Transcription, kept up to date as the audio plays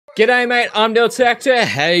G'day mate, I'm DylTacticGo,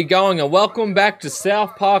 how you going? And welcome back to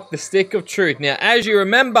South Park, The Stick of Truth. Now, as you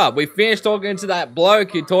remember, we finished talking to that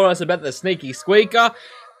bloke who taught us about the sneaky squeaker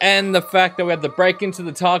and the fact that we had to break into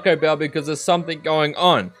the Taco Bell because there's something going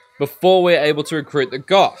on before we're able to recruit the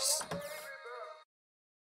goths.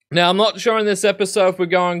 Now, I'm not sure in this episode if we're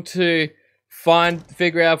going to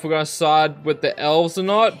figure out if we're going to side with the elves or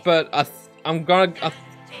not, but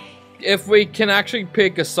if we can actually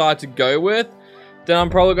pick a side to go with, then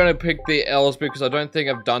I'm probably going to pick the elves because I don't think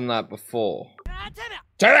I've done that before.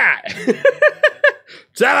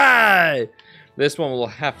 This one will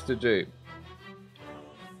have to do.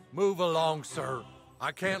 Move along, sir.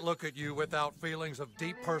 I can't look at you without feelings of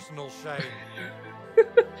deep personal shame.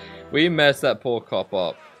 We messed that poor cop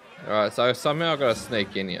up. Alright, so somehow I gotta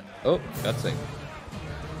sneak in here. Oh, cutscene.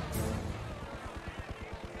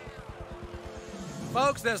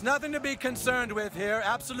 Folks, there's nothing to be concerned with here.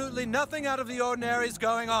 Absolutely nothing out of the ordinary is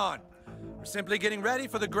going on. We're simply getting ready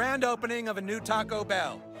for the grand opening of a new Taco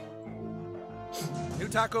Bell. New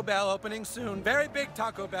Taco Bell opening soon. Very big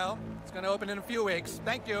Taco Bell. It's gonna open in a few weeks.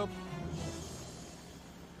 Thank you.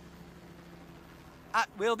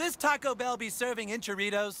 Will this Taco Bell be serving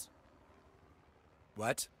enchiritos?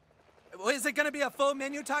 What? Well, is it gonna be a full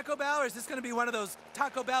menu Taco Bell, or is this gonna be one of those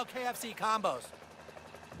Taco Bell KFC combos?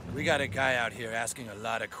 We got a guy out here asking a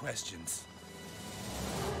lot of questions.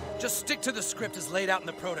 Just stick to the script as laid out in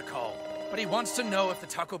the protocol. But he wants to know if the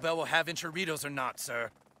Taco Bell will have enchiritos or not, sir.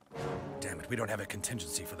 Damn it, we don't have a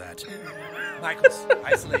contingency for that. Michaels,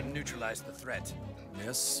 isolate and neutralize the threat.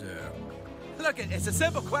 Yes, sir. Look, it's a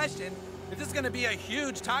simple question. If this is gonna be a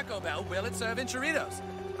huge Taco Bell, will it serve enchiritos?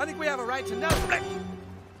 I think we have a right to know.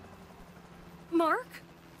 Mark?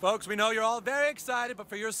 Folks, we know you're all very excited, but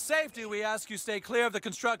for your safety, we ask you stay clear of the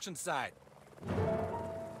construction site.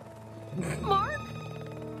 Mark?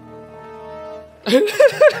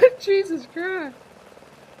 Jesus Christ.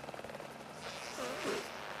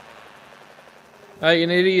 You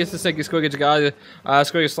need to use the second squigger to guide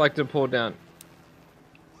squigger select and pull down.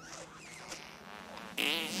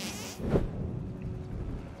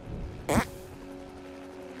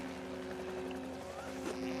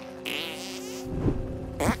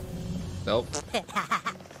 Nope.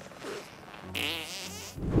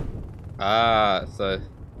 So...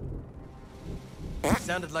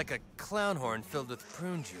 Sounded like a clown horn filled with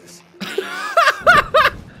prune juice.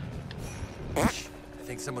 I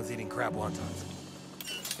think someone's eating crab wontons.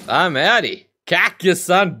 I'm outie. Cactus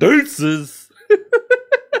on deuces.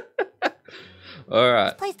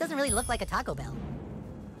 Alright. This place doesn't really look like a Taco Bell.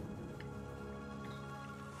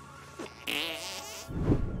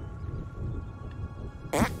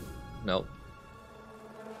 Nope.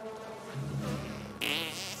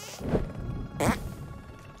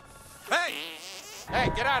 Hey! Hey,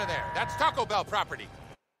 get out of there. That's Taco Bell property.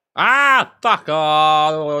 Ah,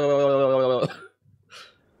 taco.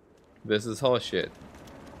 This is horseshit.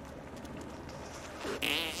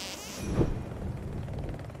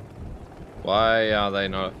 Why are they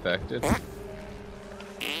not affected?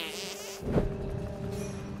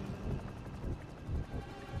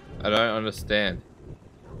 I don't understand.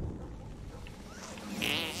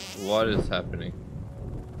 What is happening?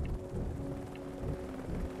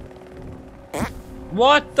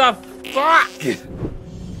 What the fuck?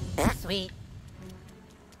 Sweet.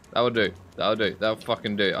 That will do. That will do. That will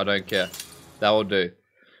fucking do. I don't care. That will do.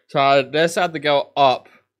 So I just have to go up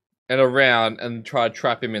and around and try to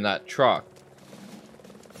trap him in that truck.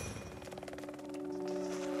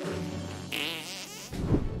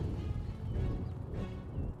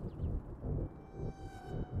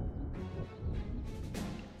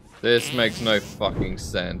 This makes no fucking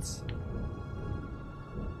sense.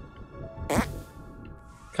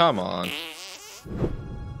 Come on.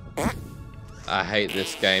 I hate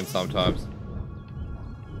this game sometimes.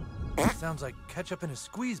 Sounds like ketchup in a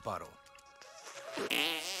squeeze bottle.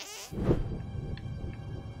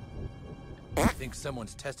 I think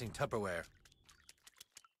someone's testing Tupperware.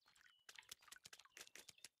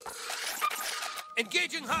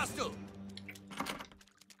 Engaging hostile!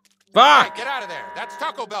 Fuck! Hey, get out of there. That's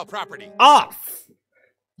Taco Bell property. Off!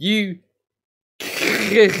 You...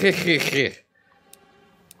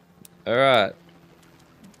 Alright.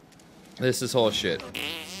 This is horseshit.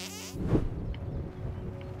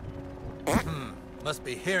 Must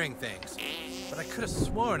be hearing things. But I could have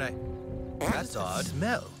sworn That's odd.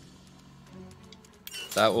 Smell.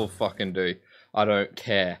 That will fucking do. I don't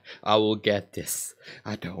care. I will get this.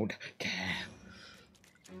 I don't care.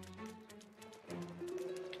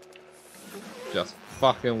 Just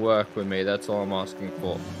fucking work with me. That's all I'm asking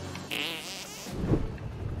for.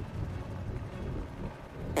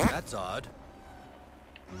 That's odd.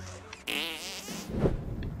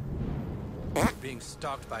 being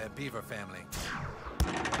stalked by a beaver family.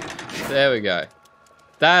 There we go.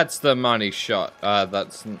 That's the money shot.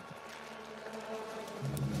 That's...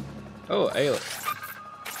 Oh, alien.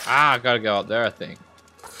 Ah, I gotta go up there, I think.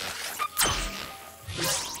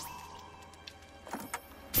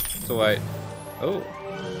 So wait. Oh.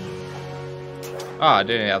 Ah, I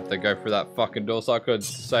didn't have to go through that fucking door, so I could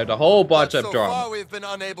save a whole bunch of drama. So far, we've been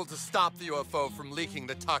unable to stop the UFO from leaking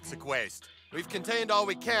the toxic waste. We've contained all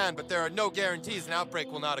we can, but there are no guarantees an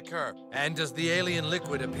outbreak will not occur. And does the alien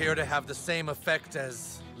liquid appear to have the same effect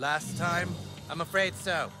as last time? I'm afraid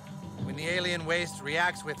so. When the alien waste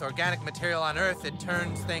reacts with organic material on Earth, it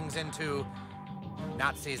turns things into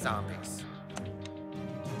Nazi zombies.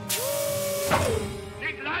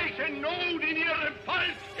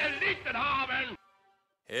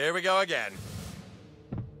 Here we go again.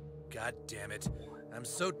 God damn it. I'm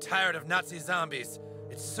so tired of Nazi zombies.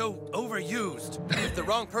 It's so overused. If the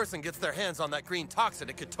wrong person gets their hands on that green toxin,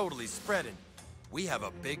 it could totally spread it. We have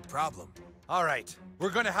a big problem. All right, we're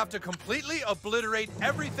gonna have to completely obliterate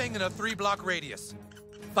everything in a 3-block radius.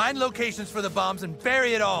 Find locations for the bombs and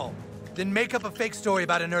bury it all. Then make up a fake story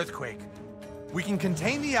about an earthquake. We can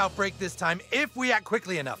contain the outbreak this time if we act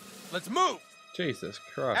quickly enough. Let's move! Jesus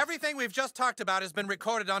Christ. Everything we've just talked about has been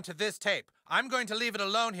recorded onto this tape. I'm going to leave it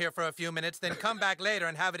alone here for a few minutes, then come back later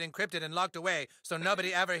and have it encrypted and locked away so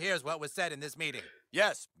nobody ever hears what was said in this meeting.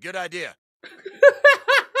 Yes, good idea.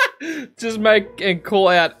 Just make and call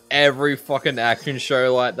out every fucking action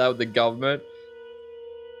show like that with the government.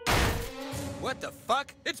 What the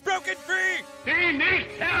fuck? It's broken free!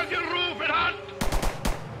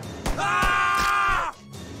 Ah!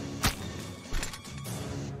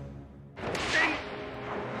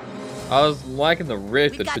 I was liking the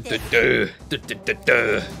riff.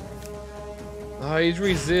 Oh, he's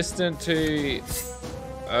resistant to...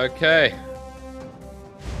 Okay.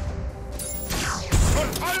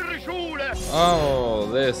 Oh,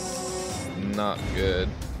 this... not good.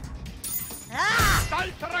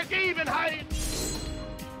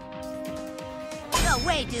 No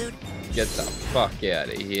way, dude. Get the fuck out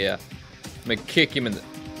of here. I'm gonna kick him in the...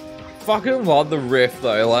 Fucking love the riff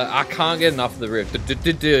though, like, I can't get enough of the riff.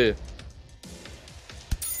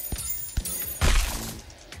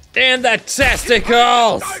 And the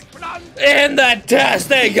testicles! And the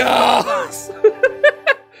testicles!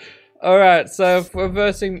 Alright, so if we're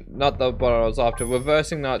versing, not the what I was after, we're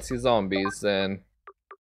versing Nazi zombies, then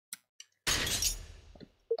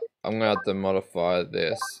I'm gonna have to modify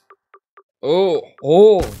this. Oh,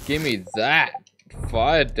 give me that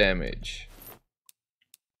fire damage.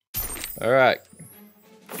 Alright.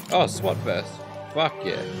 Oh, SWAT vest. Fuck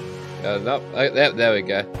yeah. There we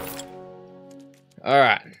go.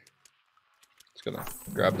 Alright. Just gonna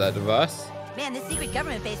grab that device. Man, this secret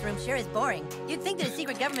government base room sure is boring. You'd think that a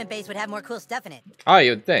secret government base would have more cool stuff in it. Oh,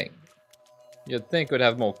 you'd think. You'd think it would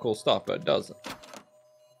have more cool stuff, but it doesn't.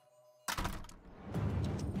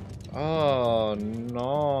 Oh,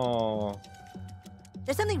 no.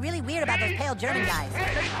 There's something really weird about those pale German guys.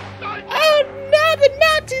 Oh, no, the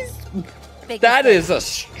Nazis! That is a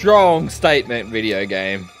strong statement, video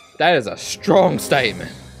game. That is a strong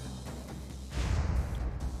statement.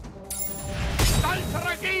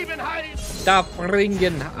 I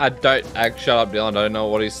don't shut up, Dylan. I don't know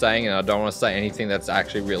what he's saying, and I don't want to say anything that's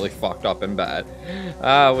actually really fucked up and bad.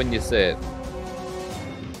 When you say it.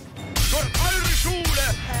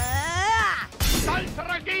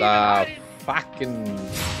 Fucking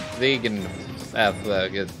vegan.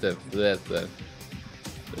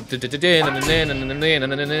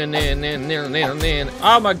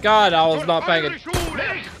 Oh my god, I was not paying it.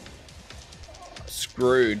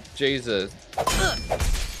 Screwed. Jesus.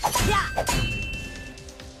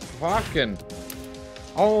 Fucking.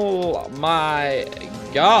 Oh my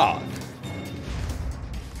god.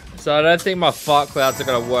 So I don't think my fart clouds are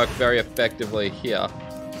going to work very effectively here.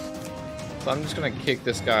 So I'm just going to kick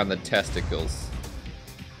this guy in the testicles.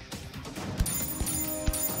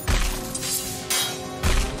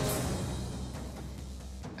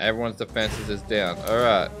 Everyone's defenses is down.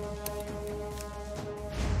 Alright.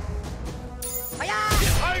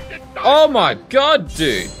 Oh my god,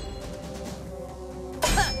 dude!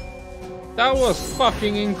 That was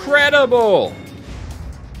fucking incredible!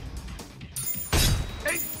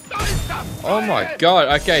 Oh my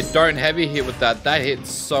god, okay, don't heavy hit with that. That hits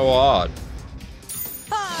so hard.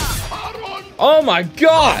 Oh my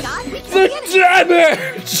god! The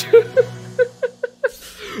damage!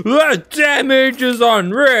 The damage is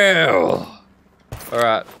unreal!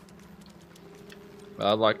 Alright.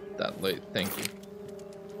 I like that loot, thank you.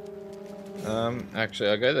 Actually,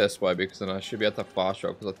 I'll go this way because then I should be at the fast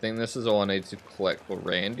travel because I think this is all I need to collect for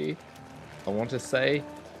Randy. I want to say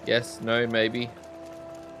yes, no, maybe.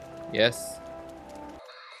 Yes.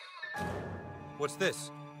 What's this?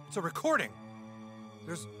 It's a recording.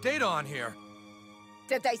 There's data on here.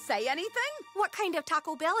 Did they say anything? What kind of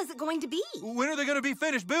Taco Bell is it going to be? When are they going to be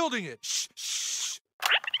finished building it? Shh, shh.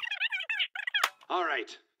 All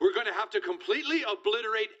right. We're going to have to completely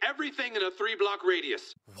obliterate everything in a 3-block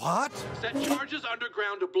radius. What? Set charges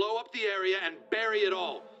underground to blow up the area and bury it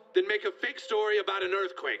all. Then make a fake story about an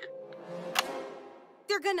earthquake.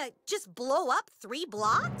 They're gonna just blow up 3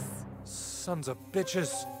 blocks? Sons of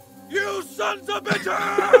bitches. You sons of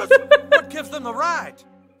bitches! What gives them the right?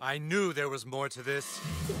 I knew there was more to this.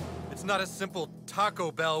 It's not a simple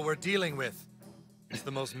Taco Bell we're dealing with. It's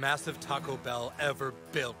the most massive Taco Bell ever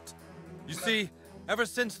built. You see, ever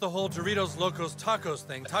since the whole Doritos Locos Tacos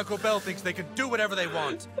thing, Taco Bell thinks they can do whatever they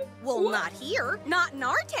want. Well, not here. Not in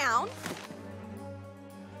our town.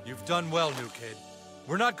 You've done well, new kid.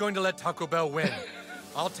 We're not going to let Taco Bell win.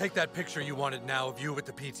 I'll take that picture you wanted now of you with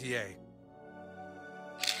the PTA.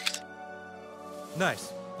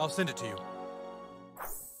 Nice. I'll send it to you.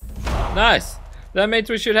 Nice. That means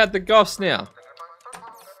we should have the goths now.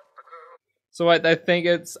 So wait, they think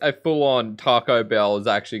it's a full-on Taco Bell is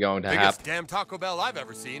actually going to happen. Biggest damn Taco Bell I've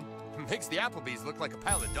ever seen. Makes the Applebee's look like a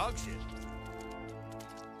pile of dog shit.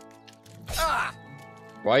 Ah!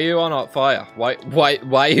 Why are you on not fire? Why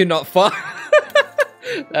are you not fire?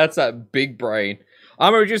 That's a big brain.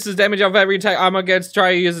 Armor reduces damage of every attack. Armor gets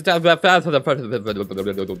try to use attack.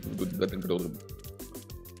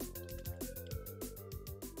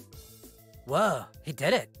 Whoa, he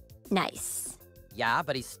did it. Nice. Yeah,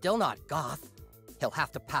 but he's still not goth. He'll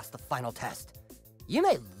have to pass the final test. You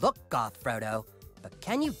may look goth, Frodo, but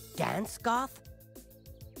can you dance goth?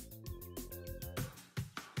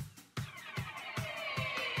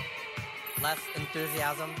 Less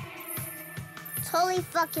enthusiasm? Totally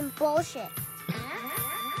fucking bullshit.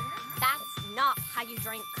 That's not how you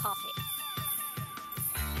drink coffee.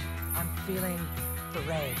 I'm feeling the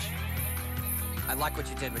rage. I like what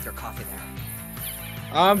you did with your coffee there.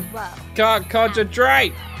 Can't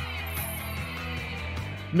concentrate.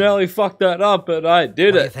 Nearly fucked that up, but I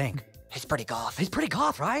did What do it. you think? He's pretty goth. He's pretty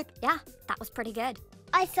goth, right? Yeah, that was pretty good.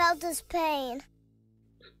 I felt his pain.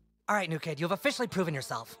 All right, new kid, you've officially proven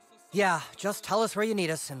yourself. Yeah, just tell us where you need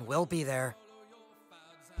us and we'll be there.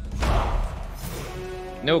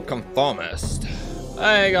 No conformist.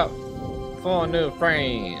 I got 4 new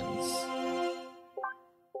friends.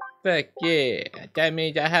 Fuck yeah. That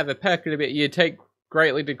means I have a perk a bit. You take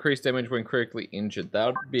greatly decreased damage when critically injured.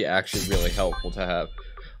 That would be actually really helpful to have.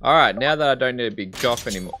 Alright, now that I don't need to be goth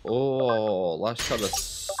anymore. Oh, let's try the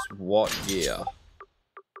SWAT gear.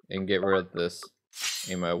 And get rid of this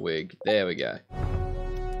emo wig. There we go.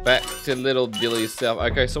 Back to little Dilly self.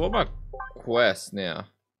 Okay, so what are my quests now?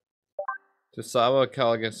 To cyber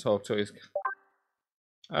call against Hawk Toys.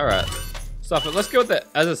 Alright. Stuff it. Let's go with the,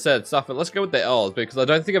 as I said, stuff it. Let's go with the elves because I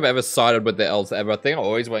don't think I've ever sided with the elves ever. I think I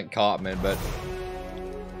always went Cartman, but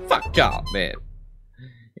fuck Cartman.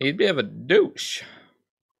 He'd be a bit of a douche.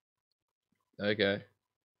 Okay.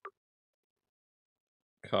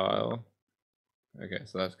 Kyle. Okay,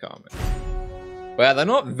 so that's Cartman. Wow, they're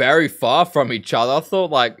not very far from each other. I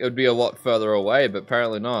thought like it would be a lot further away, but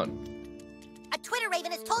apparently not. A Twitter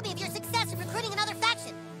raven has told me of your success in recruiting another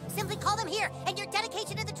faction. Simply call them here, and your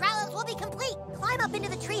dedication to the trials will be complete. Climb up into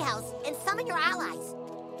the treehouse and summon your allies.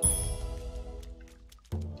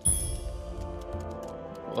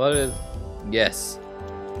 What is... Yes.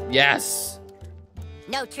 Yes!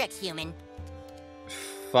 No tricks, human.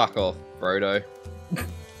 Fuck off, Frodo.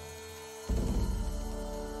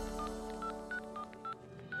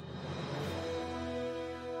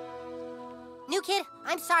 New kid,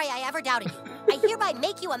 I'm sorry I ever doubted you. I hereby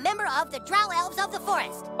make you a member of the Drow Elves of the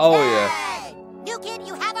Forest. Oh, Yay! yeah. New kid,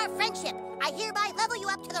 you have our friendship. I hereby level you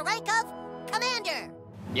up to the rank of Commander.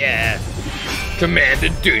 Yeah. Commander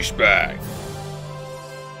douchebag.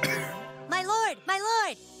 My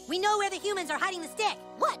lord, we know where the humans are hiding the stick.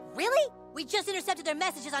 What, really? We just intercepted their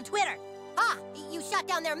messages on Twitter. Ah, you shot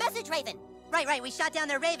down their message raven. Right, we shot down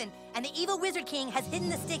their raven, and the evil Wizard King has hidden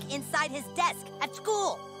the stick inside his desk at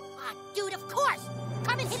school. Ah, dude, of course.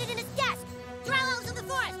 Carmen hid it in his desk. Drow Elves of the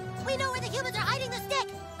Forest, we know where the humans are hiding the stick.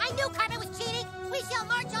 I knew Carmen was cheating. We shall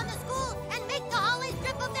march on the school and make the hallways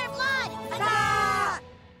drip of their blood. Huzzah!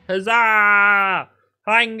 Huzzah!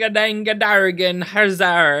 Hanga-danga-dargan,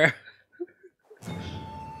 huzzah!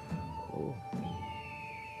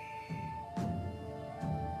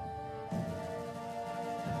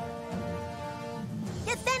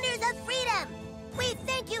 Defenders of freedom, we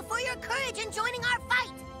thank you for your courage in joining our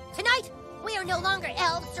fight. Tonight, we are no longer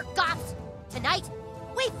elves or goths. Tonight,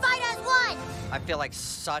 We fight as one! I feel like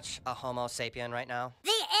such a homo sapien right now.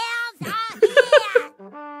 The elves are here!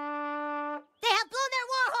 They have blown their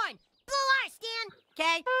war horn! Blow ours, Stan!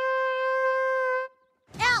 Okay?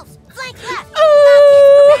 Elves, flank left! Goth kids,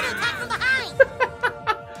 prepare to attack from behind!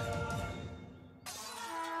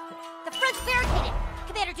 The front's barricaded!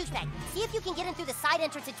 Commander Douchebag, see if you can get in through the side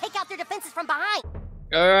entrance and take out their defenses from behind!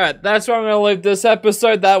 Alright, that's where I'm going to leave this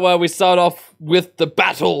episode. That way we start off with the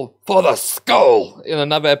battle for the skull in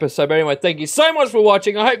another episode. But anyway, thank you so much for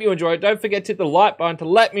watching. I hope you enjoyed it. Don't forget to hit the like button to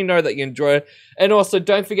let me know that you enjoyed it. And also,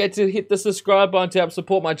 don't forget to hit the subscribe button to help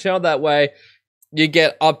support my channel. That way, you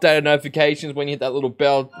get updated notifications when you hit that little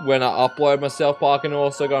bell when I upload my South Park. And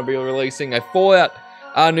also going to be releasing a Fallout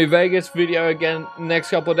New Vegas video again next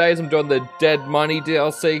couple of days. I'm doing the Dead Money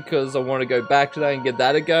DLC because I want to go back to that and get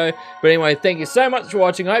that a go. But anyway, thank you so much for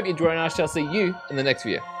watching. I hope you enjoyed, and I shall see you in the next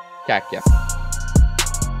video. Cack ya.